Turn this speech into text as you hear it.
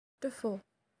Chapter 4.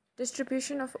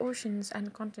 Distribution of Oceans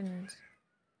and Continents.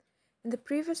 In the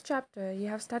previous chapter, you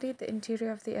have studied the interior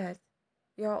of the Earth.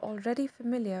 You are already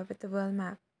familiar with the world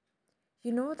map.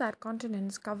 You know that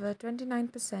continents cover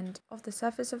 29% of the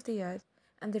surface of the Earth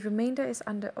and the remainder is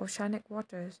under oceanic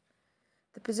waters.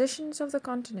 The positions of the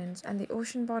continents and the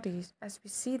ocean bodies, as we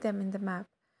see them in the map,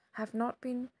 have not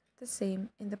been the same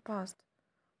in the past.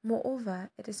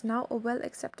 Moreover, it is now a well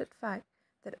accepted fact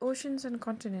that oceans and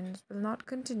continents will not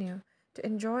continue to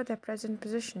enjoy their present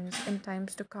positions in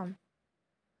times to come.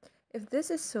 If this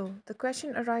is so, the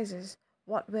question arises,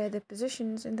 what were their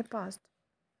positions in the past?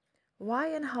 Why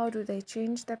and how do they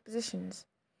change their positions?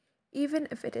 Even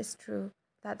if it is true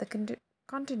that the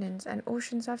continents and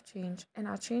oceans have changed and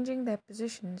are changing their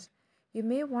positions, you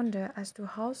may wonder as to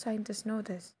how scientists know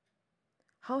this.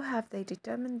 How have they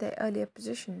determined their earlier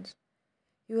positions?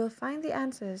 You will find the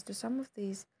answers to some of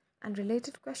these and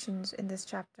related questions in this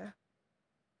chapter.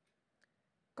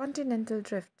 Continental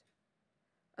drift.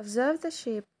 Observe the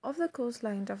shape of the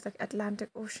coastline of the Atlantic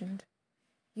Ocean.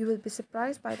 You will be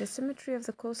surprised by the symmetry of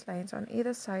the coastlines on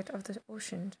either side of the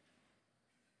ocean.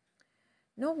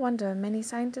 No wonder many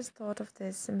scientists thought of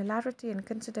this similarity and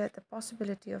considered the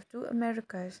possibility of two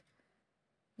Americas,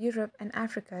 Europe and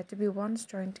Africa, to be once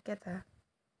joined together.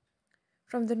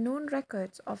 From the known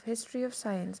records of history of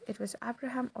science, it was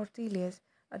Abraham Ortelius,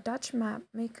 a Dutch map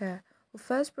maker, who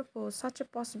first proposed such a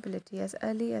possibility as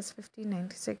early as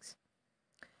 1596.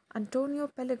 Antonio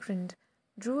Pellegrin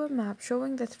drew a map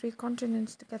showing the three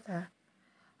continents together.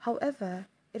 However,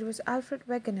 it was Alfred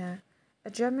Wegener, a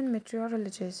German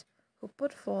meteorologist, who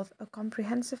put forth a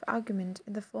comprehensive argument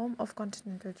in the form of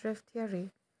continental drift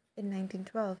theory in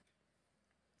 1912.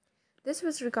 This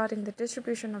was regarding the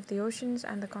distribution of the oceans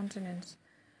and the continents.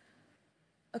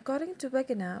 According to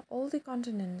Wegener, all the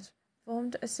continents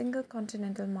formed a single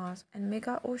continental mass and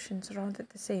mega-oceans surrounded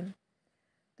the same.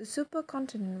 The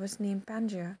supercontinent was named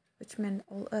Pangaea, which meant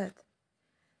all earth.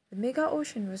 The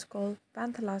mega-ocean was called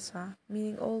Panthalassa,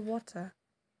 meaning all water.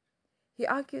 He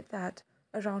argued that,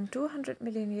 around 200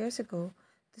 million years ago,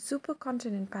 the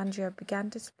supercontinent Pangaea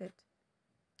began to split.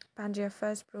 Pangaea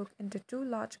first broke into two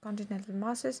large continental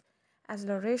masses as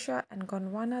Laurasia and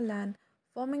Gondwana land,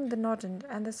 forming the northern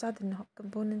and the southern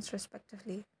components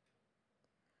respectively.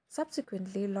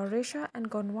 Subsequently, Laurasia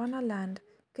and Gondwana land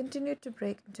continued to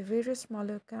break into various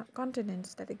smaller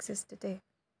continents that exist today.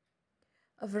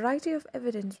 A variety of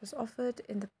evidence was offered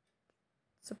in the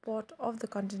support of the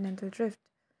continental drift.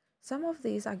 Some of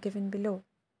these are given below.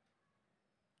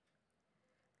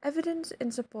 Evidence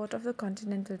in support of the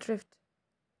continental drift.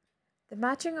 The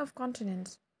matching of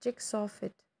continents, jigsaw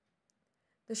fit.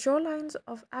 The shorelines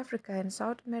of Africa and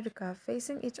South America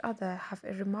facing each other have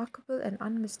a remarkable and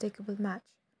unmistakable match.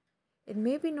 It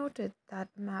may be noted that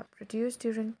the map produced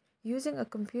during using a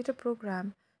computer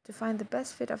program to find the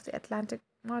best fit of the Atlantic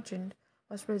margin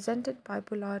was presented by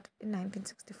Bullard in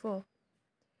 1964.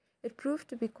 It proved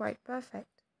to be quite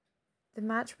perfect. The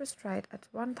match was tried at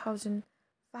 1,000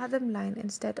 fathom line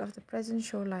instead of the present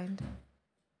shoreline.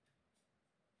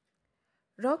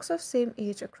 Rocks of same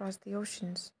age across the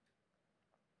oceans.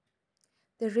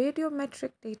 The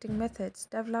radiometric dating methods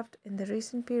developed in the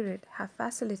recent period have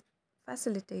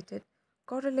facilitated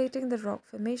correlating the rock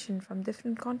formation from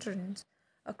different continents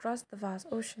across the vast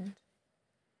ocean.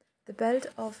 The belt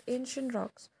of ancient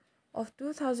rocks of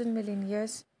 2,000 million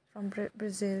years from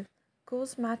Brazil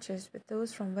coast matches with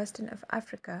those from western of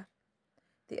Africa.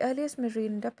 The earliest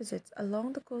marine deposits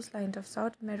along the coastline of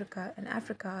South America and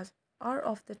Africa are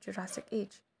of the Jurassic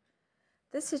Age.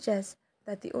 This suggests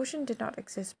that the ocean did not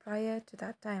exist prior to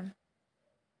that time.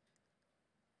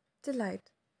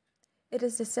 Tillite. It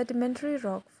is the sedimentary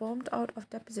rock formed out of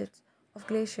deposits of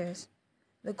glaciers.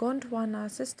 The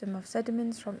Gondwana system of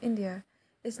sediments from India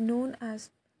is known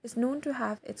to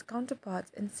have its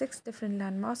counterparts in 6 different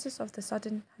land masses of the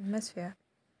southern hemisphere.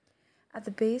 At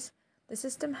the base, the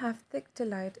system have thick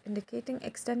tillite indicating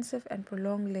extensive and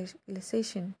prolonged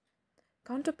glaciation.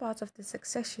 Counterparts of this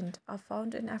succession are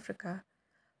found in Africa,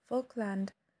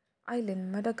 Falkland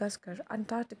Island, Madagascar,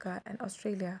 Antarctica, and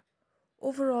Australia.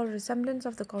 Overall resemblance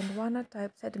of the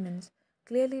Gondwana-type sediments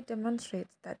clearly demonstrates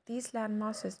that these land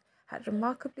masses had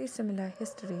remarkably similar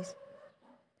histories.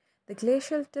 The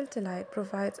glacial tiltolite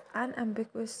provides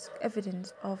unambiguous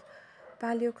evidence of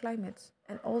paleoclimates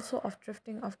and also of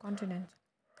drifting of continents.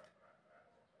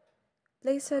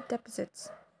 Placer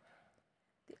deposits.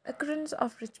 The occurrence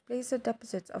of rich placer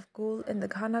deposits of gold in the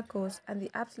Ghana coast and the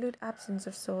absolute absence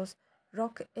of source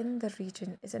rock in the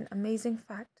region is an amazing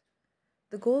fact.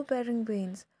 The gold-bearing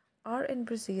veins are in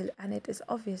Brazil, and it is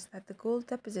obvious that the gold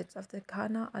deposits of the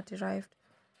Ghana are derived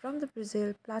from the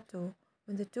Brazil Plateau,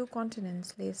 when the two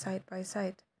continents lay side by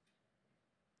side.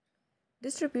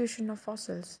 Distribution of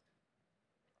fossils.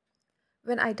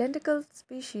 When identical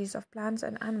species of plants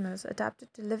and animals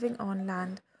adapted to living on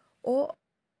land or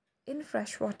in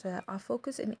fresh water are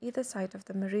focused in either side of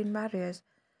the marine barriers,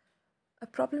 a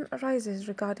problem arises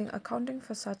regarding accounting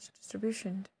for such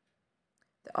distribution.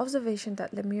 The observation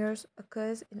that lemurs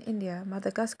occurs in India,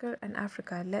 Madagascar, and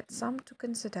Africa led some to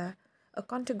consider a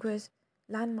contiguous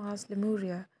landmass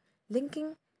Lemuria,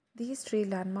 linking these three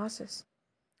landmasses.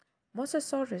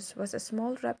 Mosasaurus was a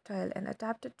small reptile and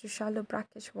adapted to shallow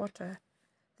brackish water.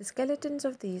 The skeletons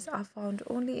of these are found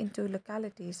only in two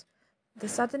localities, the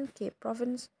southern Cape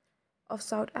Province of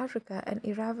South Africa and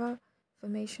Irava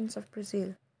formations of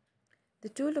Brazil. The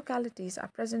two localities are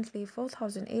presently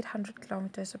 4,800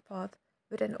 kilometers apart,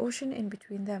 with an ocean in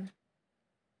between them.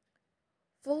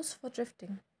 Force for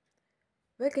drifting.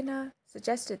 Wegener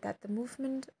suggested that the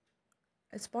movement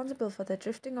responsible for the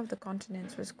drifting of the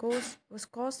continents was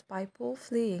caused by pole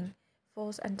fleeing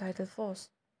force and tidal force.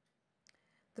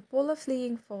 The polar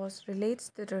fleeing force relates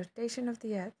to the rotation of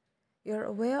the Earth. You are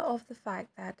aware of the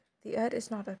fact that the Earth is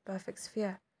not a perfect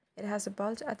sphere. It has a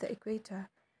bulge at the equator.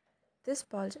 This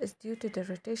bulge is due to the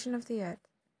rotation of the Earth.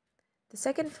 The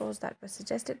second force that was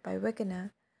suggested by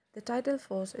Wegener, the tidal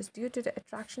force, is due to the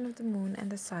attraction of the moon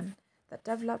and the sun that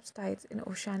develops tides in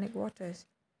oceanic waters.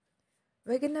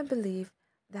 Wegener believed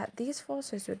that these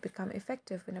forces would become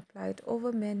effective when applied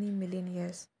over many million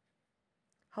years.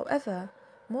 However,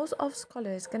 most of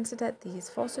scholars consider these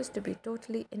forces to be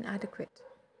totally inadequate.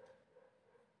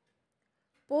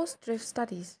 Post-drift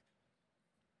studies.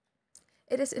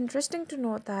 It is interesting to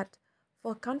note that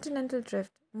for continental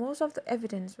drift, most of the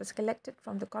evidence was collected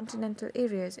from the continental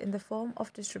areas in the form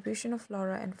of distribution of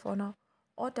flora and fauna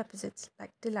or deposits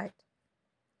like dilite.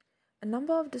 A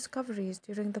number of discoveries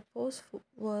during the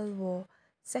post-World War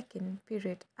II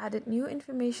period added new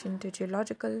information to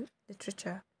geological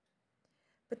literature.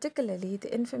 Particularly,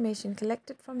 the information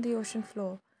collected from the ocean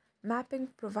floor mapping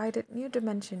provided new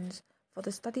dimensions for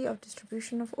the study of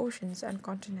distribution of oceans and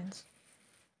continents.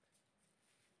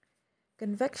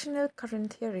 Convectional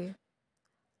current theory.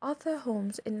 Arthur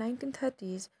Holmes in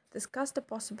 1930s discussed the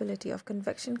possibility of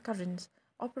convection currents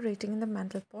operating in the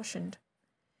mantle portion.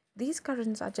 These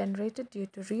currents are generated due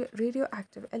to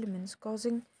radioactive elements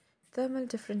causing thermal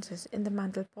differences in the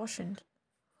mantle portion.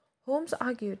 Holmes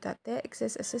argued that there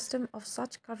exists a system of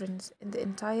such currents in the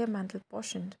entire mantle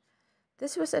portion.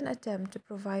 This was an attempt to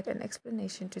provide an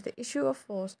explanation to the issue of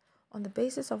force on the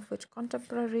basis of which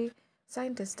contemporary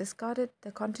scientists discarded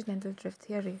the continental drift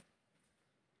theory.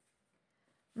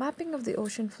 Mapping of the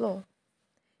ocean floor.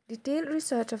 Detailed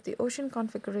research of the ocean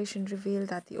configuration revealed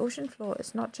that the ocean floor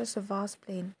is not just a vast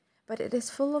plain, but it is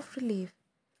full of relief.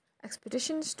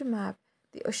 Expeditions to map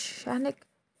the oceanic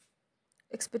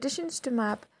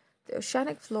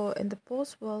floor in the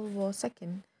post-World War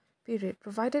II period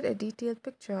provided a detailed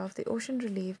picture of the ocean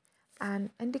relief and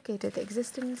indicated the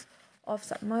existence of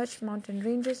submerged mountain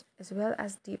ranges as well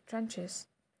as deep trenches,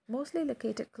 mostly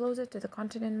located closer to the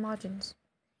continent margins.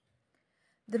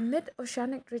 The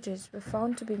mid-oceanic ridges were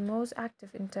found to be most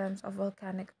active in terms of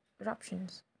volcanic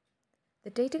eruptions. The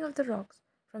dating of the rocks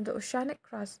from the oceanic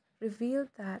crust revealed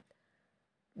that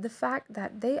the fact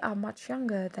that they are much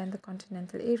younger than the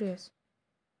continental areas.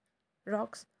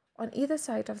 Rocks on either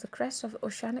side of the crest of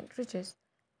oceanic ridges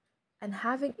and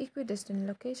having equidistant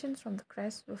locations from the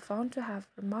crest were found to have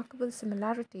remarkable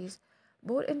similarities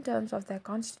both in terms of their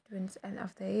constituents and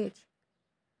of their age.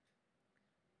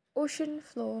 Ocean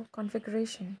floor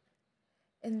configuration.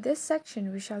 In this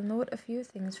section, we shall note a few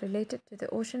things related to the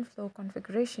ocean floor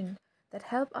configuration that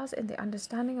help us in the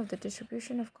understanding of the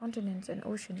distribution of continents and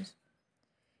oceans.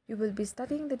 You will be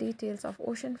studying the details of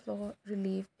ocean floor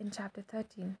relief in Chapter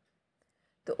 13.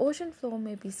 The ocean floor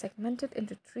may be segmented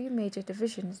into three major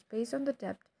divisions based on the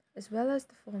depth as well as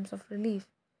the forms of relief.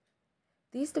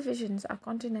 These divisions are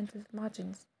continental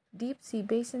margins, deep sea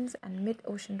basins, and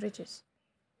mid-ocean ridges.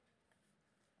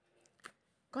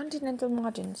 Continental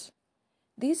margins.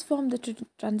 These form the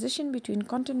transition between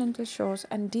continental shores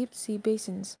and deep sea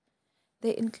basins.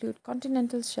 They include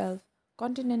continental shelf,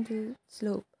 continental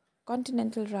slope,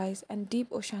 continental rise, and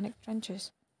deep oceanic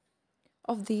trenches.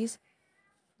 Of these,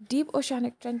 deep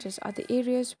oceanic trenches are the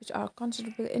areas which are of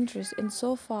considerable interest in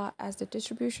so far as the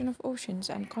distribution of oceans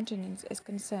and continents is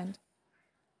concerned.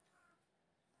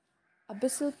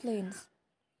 Abyssal plains.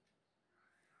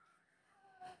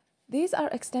 These are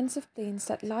extensive plains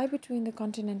that lie between the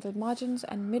continental margins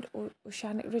and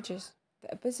mid-oceanic ridges.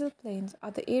 The abyssal plains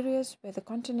are the areas where the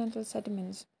continental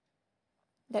sediments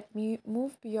that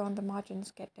move beyond the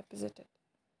margins get deposited.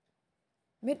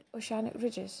 Mid-oceanic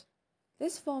ridges.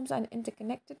 This forms an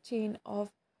interconnected chain of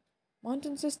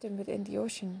mountain system within the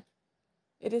ocean.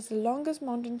 It is the longest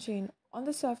mountain chain on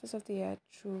the surface of the earth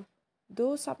through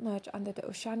those submerged under the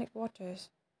oceanic waters.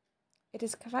 It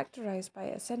is characterized by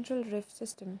a central rift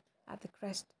system at the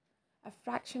crest, a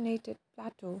fractionated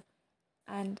plateau,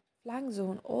 and flank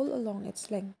zone all along its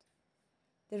length.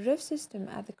 The rift system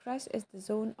at the crest is the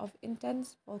zone of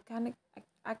intense volcanic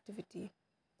activity.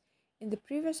 In the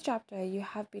previous chapter, you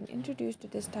have been introduced to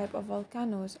this type of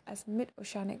volcanoes as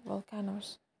mid-oceanic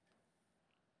volcanoes.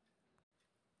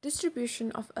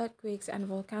 Distribution of earthquakes and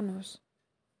volcanoes.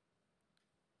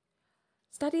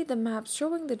 Study the maps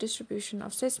showing the distribution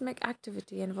of seismic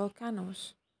activity and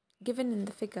volcanoes, given in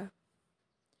the figure.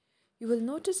 You will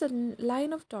notice a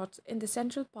line of dots in the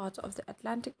central parts of the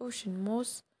Atlantic Ocean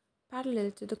most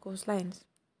parallel to the coastlines.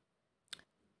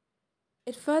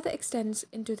 It further extends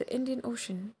into the Indian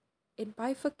Ocean. It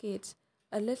bifurcates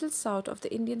a little south of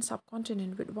the Indian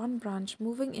subcontinent with one branch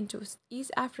moving into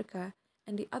East Africa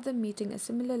and the other meeting a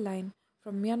similar line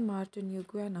from Myanmar to New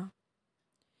Guinea.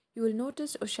 You will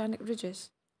notice oceanic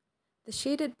ridges. The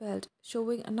shaded belt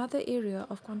showing another area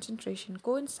of concentration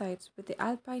coincides with the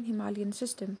alpine Himalayan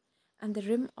system and the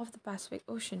rim of the Pacific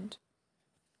Ocean.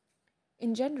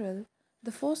 In general,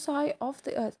 the foci of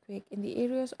the earthquake in the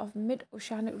areas of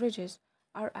mid-oceanic ridges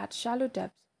are at shallow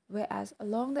depths, whereas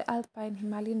along the alpine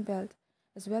Himalayan belt,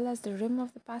 as well as the rim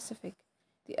of the Pacific,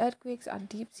 the earthquakes are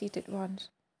deep-seated ones.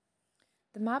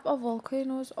 The map of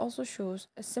volcanoes also shows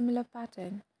a similar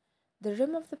pattern. The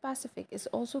rim of the Pacific is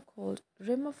also called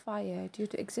Rim of Fire due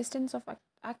to existence of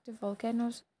active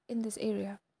volcanoes in this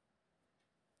area.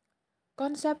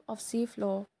 Concept of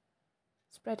seafloor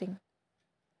spreading.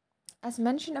 As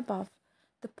mentioned above,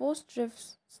 the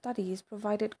post-drift studies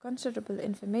provided considerable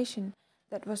information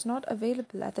that was not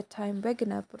available at the time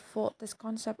Wegener put forth this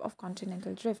concept of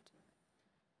continental drift.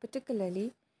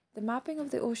 Particularly, the mapping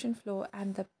of the ocean floor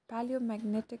and the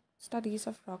paleomagnetic studies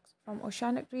of rocks from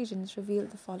oceanic regions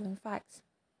revealed the following facts.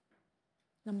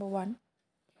 Number 1.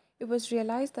 It was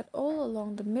realized that all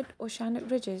along the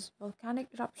mid-oceanic ridges, volcanic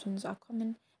eruptions are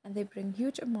common and they bring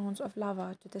huge amounts of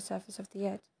lava to the surface of the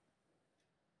earth.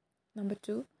 Number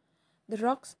 2. The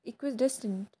rocks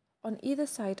equidistant on either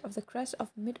side of the crest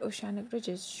of mid-oceanic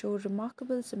ridges show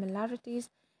remarkable similarities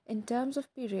in terms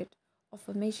of period of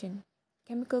formation,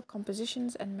 chemical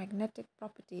compositions, and magnetic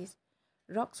properties.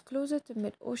 Rocks closer to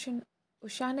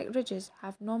mid-oceanic ridges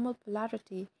have normal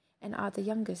polarity and are the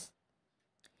youngest.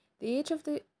 The age of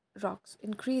the rocks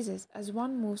increases as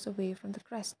one moves away from the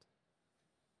crest.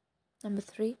 Number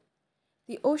 3.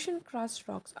 The ocean crust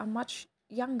rocks are much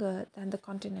younger than the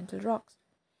continental rocks.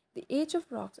 The age of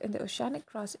rocks in the oceanic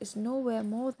crust is nowhere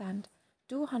more than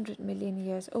 200 million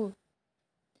years old.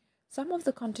 Some of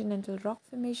the continental rock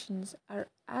formations are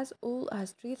as old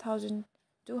as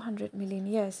 3,200 million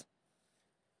years.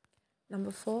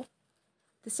 Number 4.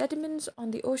 The sediments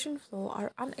on the ocean floor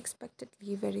are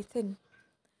unexpectedly very thin.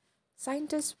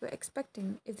 Scientists were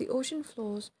expecting, if the ocean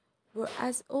floors were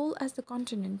as old as the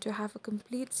continent, to have a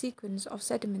complete sequence of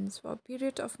sediments for a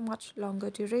period of much longer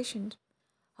duration.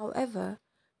 However,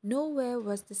 nowhere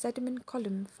was the sediment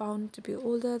column found to be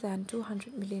older than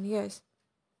 200 million years.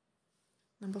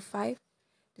 Number 5.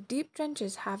 The deep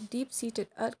trenches have deep-seated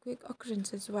earthquake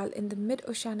occurrences, while in the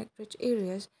mid-oceanic ridge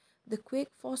areas, the quake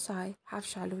foci have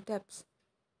shallow depths.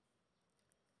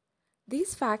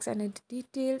 These facts and a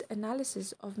detailed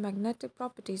analysis of magnetic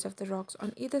properties of the rocks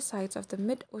on either sides of the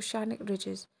mid-oceanic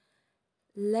ridges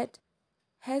led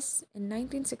Hess in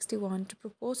 1961 to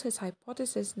propose his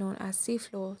hypothesis known as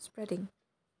seafloor spreading.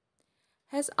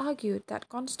 Hess argued that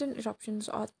constant eruptions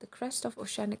at the crest of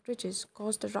oceanic ridges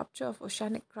caused the rupture of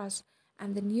oceanic crust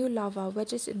and the new lava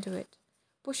wedges into it,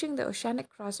 pushing the oceanic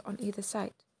crust on either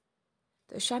side.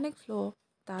 The oceanic floor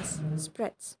thus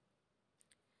spreads.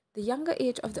 The younger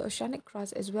age of the oceanic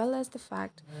crust, as well as the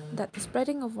fact that the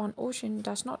spreading of one ocean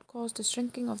does not cause the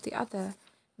shrinking of the other,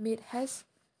 made Hess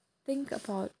think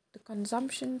about the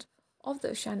consumption of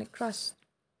the oceanic crust.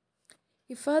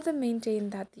 He further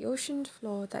maintained that the ocean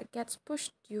floor that gets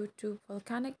pushed due to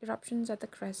volcanic eruptions at the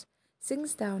crest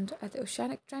sinks down at the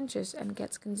oceanic trenches and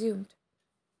gets consumed.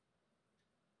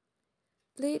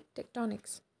 Plate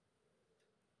tectonics.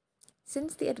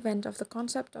 Since the advent of the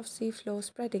concept of seafloor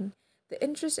spreading, the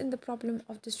interest in the problem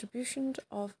of distribution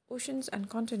of oceans and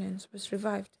continents was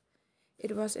revived.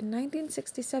 It was in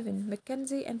 1967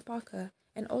 Mackenzie and Parker,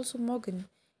 and also Morgan,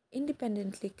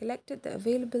 independently collected the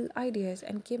available ideas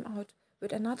and came out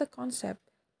with another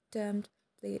concept termed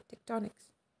plate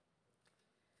tectonics.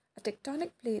 A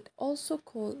tectonic plate, also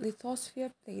called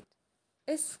lithosphere plate,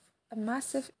 is a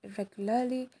massive,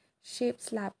 irregularly shaped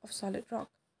slab of solid rock.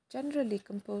 generally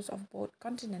composed of both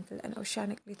continental and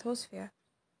oceanic lithosphere.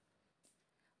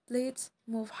 Plates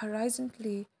move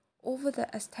horizontally over the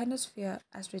asthenosphere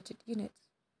as rigid units.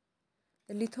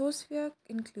 The lithosphere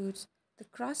includes the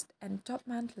crust and top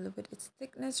mantle with its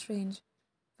thickness range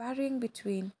varying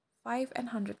between 5 and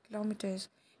 100 kilometers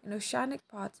in oceanic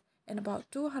parts and about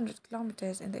 200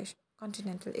 kilometers in the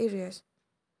continental areas.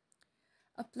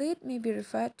 A plate may be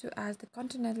referred to as the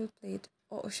continental plate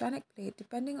or oceanic plate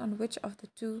depending on which of the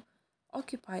two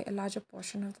occupy a larger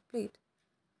portion of the plate.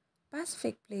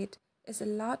 Pacific plate is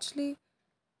largely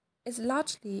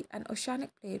an oceanic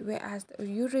plate, whereas the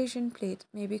Eurasian plate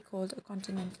may be called a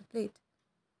continental plate.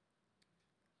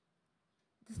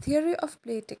 The theory of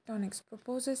plate tectonics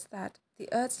proposes that the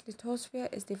Earth's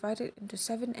lithosphere is divided into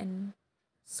 7 and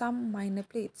some minor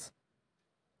plates.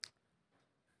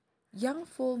 Young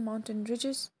full mountain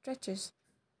ridges,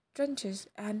 trenches,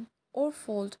 and ore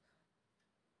fold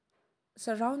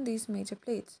surround these major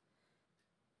plates.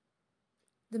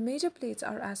 The major plates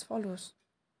are as follows.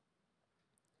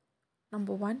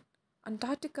 Number 1,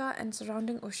 Antarctica and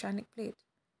surrounding oceanic plate.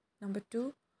 Number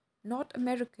 2, North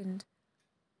American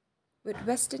with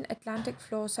Western Atlantic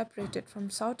floor separated from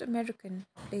South American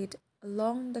plate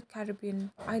along the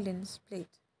Caribbean islands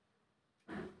plate.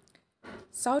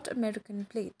 South American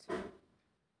plate.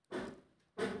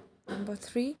 Number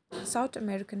 3, South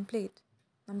American plate.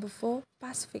 Number 4,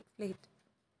 Pacific plate.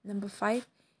 Number 5,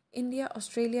 India,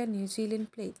 Australia, New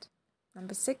Zealand plate.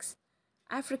 Number 6,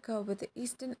 Africa with the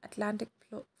Eastern Atlantic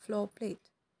floor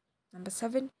plate. Number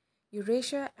 7,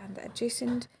 Eurasia and the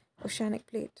adjacent oceanic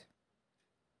plate.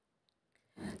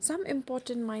 Some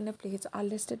important minor plates are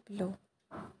listed below.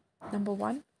 Number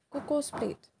 1, Cocos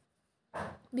plate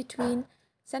between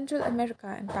Central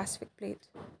America and Pacific plate.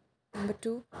 Number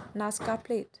 2, Nazca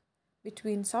plate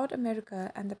between South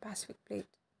America and the Pacific plate.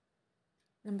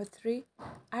 Number 3,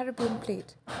 Arabian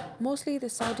plate, mostly the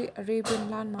Saudi Arabian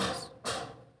landmass.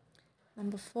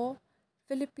 Number 4,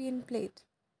 Philippine plate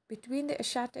between the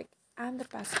Asiatic and the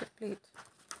Pacific plate.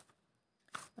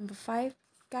 Number 5,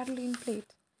 Caroline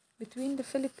plate between the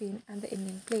Philippine and the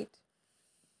Indian plate.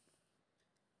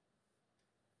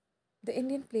 The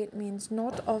Indian plate means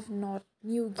north of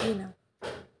New Guinea.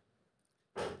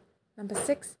 Number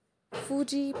 6,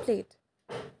 Fuji plate,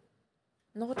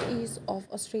 northeast of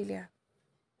Australia.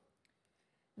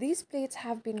 These plates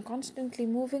have been constantly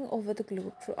moving over the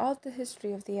globe throughout the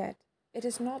history of the Earth. It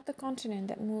is not the continent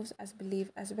that moves as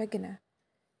believed as Wegener.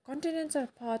 Continents are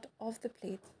part of the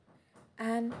plate,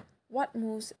 and what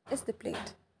moves is the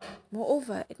plate.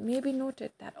 Moreover, it may be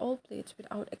noted that all plates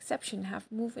without exception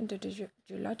have moved into the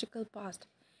geological past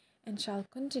and shall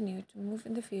continue to move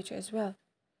in the future as well.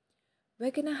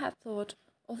 Wegener had thought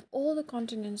of all the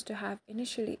continents to have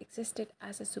initially existed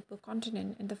as a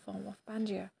supercontinent in the form of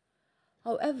Pangaea.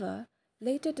 However,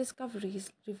 later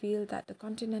discoveries reveal that the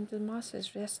continental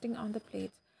masses resting on the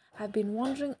plates have been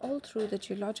wandering all through the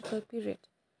geological period,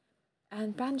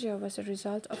 and Pangaea was a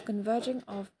result of converging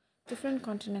of different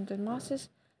continental masses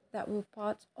that were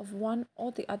parts of one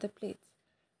or the other plates.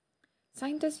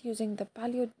 Scientists using the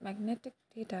paleomagnetic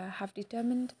data have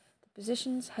determined the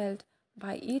positions held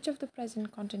by each of the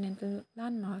present continental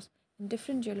landmass in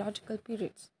different geological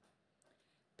periods.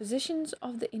 Positions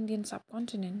of the Indian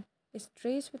subcontinent is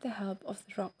traced with the help of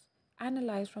the rocks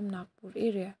analyzed from Nagpur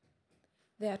area.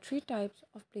 There are 3 types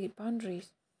of plate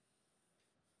boundaries.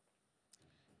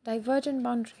 Divergent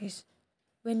boundaries.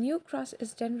 When new crust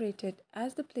is generated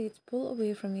as the plates pull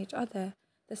away from each other,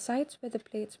 the sites where the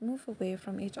plates move away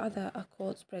from each other are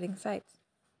called spreading sites.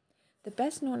 The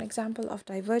best known example of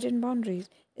divergent boundaries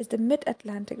is the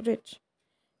Mid-Atlantic Ridge.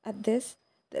 At this,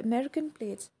 the American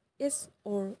plates is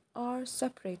or are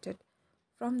separated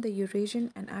from the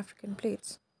Eurasian and African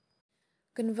plates.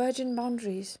 Convergent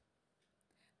boundaries.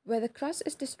 Where the crust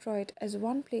is destroyed as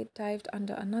one plate dived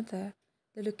under another,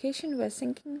 the location where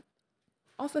sinking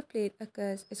of a plate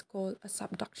occurs is called a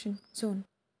subduction zone.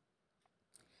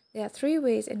 There are 3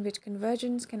 ways in which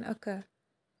convergence can occur.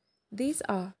 These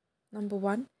are: number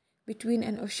 1, between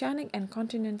an oceanic and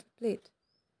continental plate.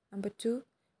 Number 2,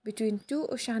 between 2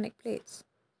 oceanic plates.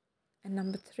 And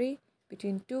number 3,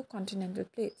 between 2 continental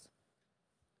plates.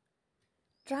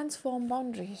 Transform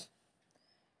boundaries.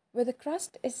 Where the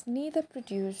crust is neither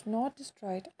produced nor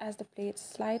destroyed as the plates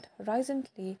slide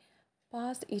horizontally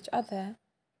past each other,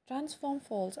 transform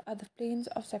faults are the planes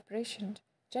of separation,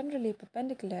 generally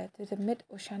perpendicular to the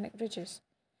mid-oceanic ridges.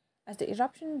 As the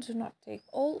eruptions do not take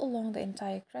all along the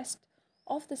entire crest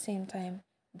of the same time,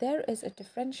 there is a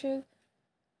differential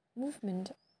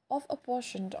movement of a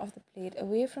portion of the plate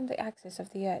away from the axis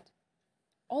of the Earth.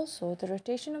 Also, the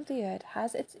rotation of the Earth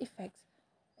has its effects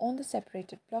on the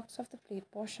separated blocks of the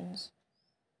plate portions.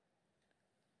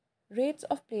 Rates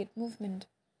of plate movement.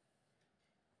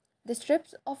 The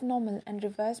strips of normal and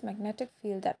reverse magnetic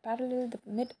field that parallel the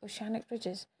mid-oceanic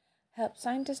ridges help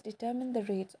scientists determine the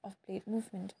rates of plate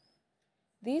movement.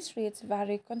 These rates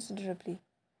vary considerably.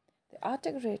 The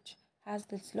Arctic ridge has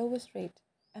the slowest rate,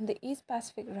 and the East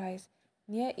Pacific rise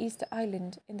near Easter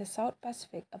Island in the South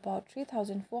Pacific, about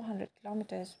 3,400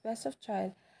 kilometers west of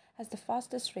Chile, has the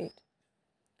fastest rate.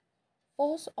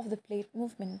 Force of the plate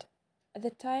movement. At the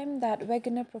time that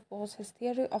Wegener proposed his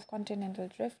theory of continental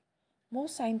drift,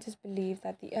 most scientists believed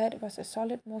that the Earth was a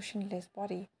solid motionless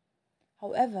body.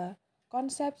 However,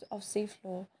 concepts of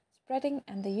seafloor spreading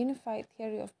and the unified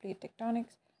theory of plate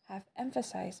tectonics have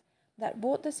emphasized that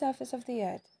both the surface of the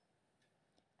Earth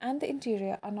and the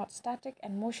interior are not static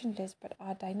and motionless but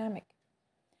are dynamic.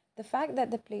 The fact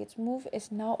that the plates move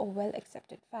is now a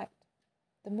well-accepted fact.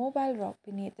 The mobile rock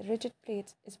beneath the rigid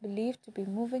plates is believed to be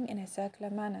moving in a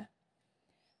circular manner.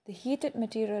 The heated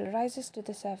material rises to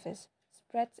the surface,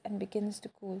 spreads and begins to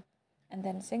cool, and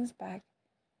then sinks back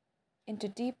into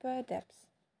deeper depths.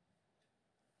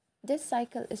 This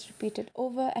cycle is repeated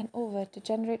over and over to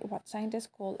generate what scientists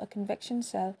call a convection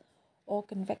cell or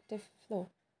convective flow.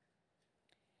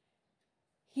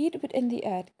 Heat within the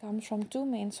Earth comes from two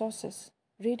main sources,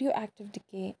 radioactive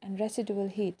decay and residual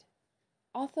heat.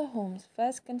 Arthur Holmes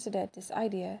first considered this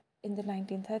idea in the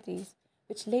 1930s,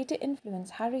 which later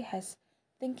influenced Harry Hess'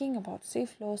 thinking about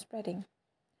seafloor spreading.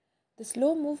 The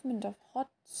slow movement of hot,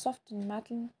 softened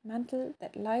mantle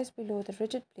that lies below the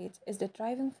rigid plates is the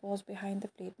driving force behind the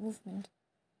plate movement.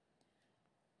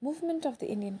 Movement of the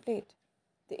Indian plate.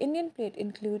 The Indian plate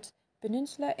includes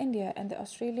peninsular India and the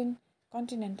Australian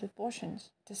continental portions.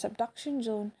 The subduction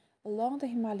zone along the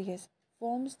Himalayas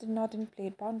forms the northern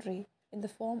plate boundary in the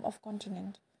form of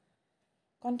continent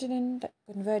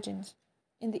convergence.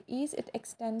 In the east, it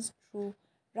extends through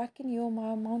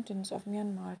Rakhine Mountains of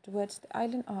Myanmar towards the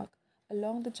island arc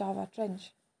along the Java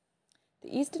Trench.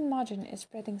 The eastern margin is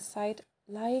spreading side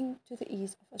lying to the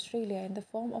east of Australia in the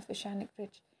form of Oceanic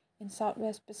Ridge in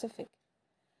southwest Pacific.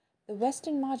 The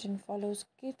western margin follows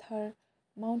Kithar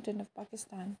Mountain of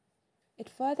Pakistan. It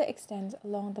further extends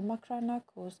along the Makrana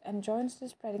coast and joins the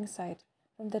spreading side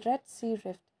from the Red Sea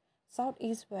Rift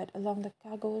southeastward along the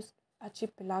Chagos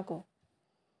Archipelago.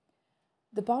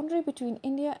 The boundary between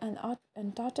India and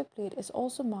Antarctic plate is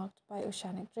also marked by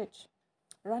Oceanic Ridge,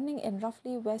 running in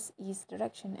roughly west-east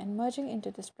direction and merging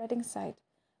into the spreading side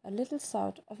a little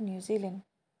south of New Zealand.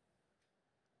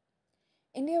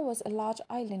 India was a large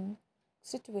island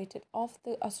situated off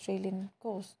the Australian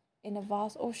coast in a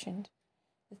vast ocean.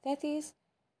 The Tethys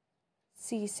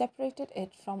Sea separated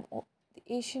it from the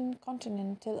Asian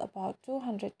continent till about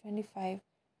 225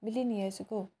 million years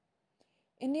ago.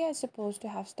 India is supposed to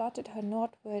have started her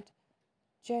northward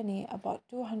journey about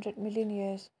 200 million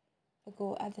years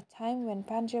ago at the time when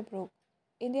Pangaea broke.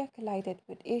 India collided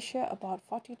with Asia about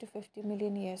 40 to 50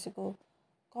 million years ago,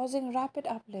 causing rapid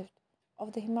uplift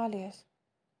of the Himalayas.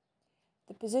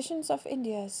 The positions of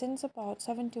India since about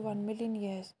 71 million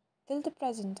years till the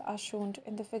present are shown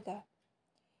in the figure.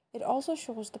 It also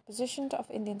shows the position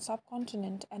of Indian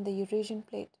subcontinent and the Eurasian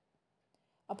plate.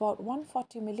 About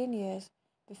 140 million years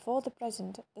before the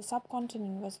present, the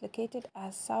subcontinent was located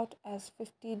as south as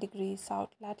 50 degrees south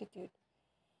latitude.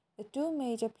 The two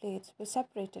major plates were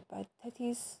separated by the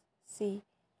Tethys Sea,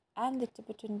 and the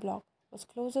Tibetan block was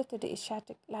closer to the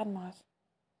Asiatic landmass.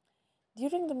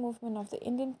 During the movement of the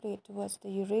Indian plate towards the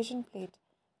Eurasian plate,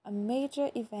 a major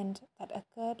event that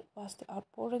occurred was the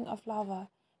outpouring of lava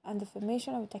and the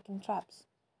formation of Deccan Traps.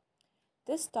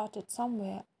 This started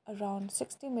somewhere around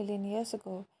 60 million years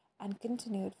ago and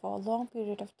continued for a long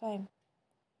period of time.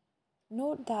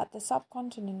 Note that the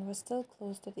subcontinent was still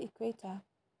close to the equator.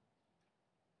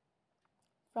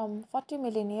 From 40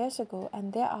 million years ago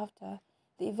and thereafter,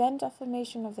 the event of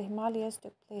formation of the Himalayas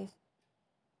took place.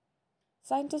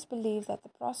 Scientists believe that the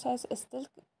process is still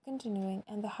continuing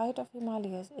and the height of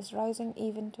Himalayas is rising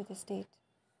even to this date.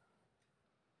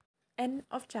 End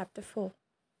of chapter 4.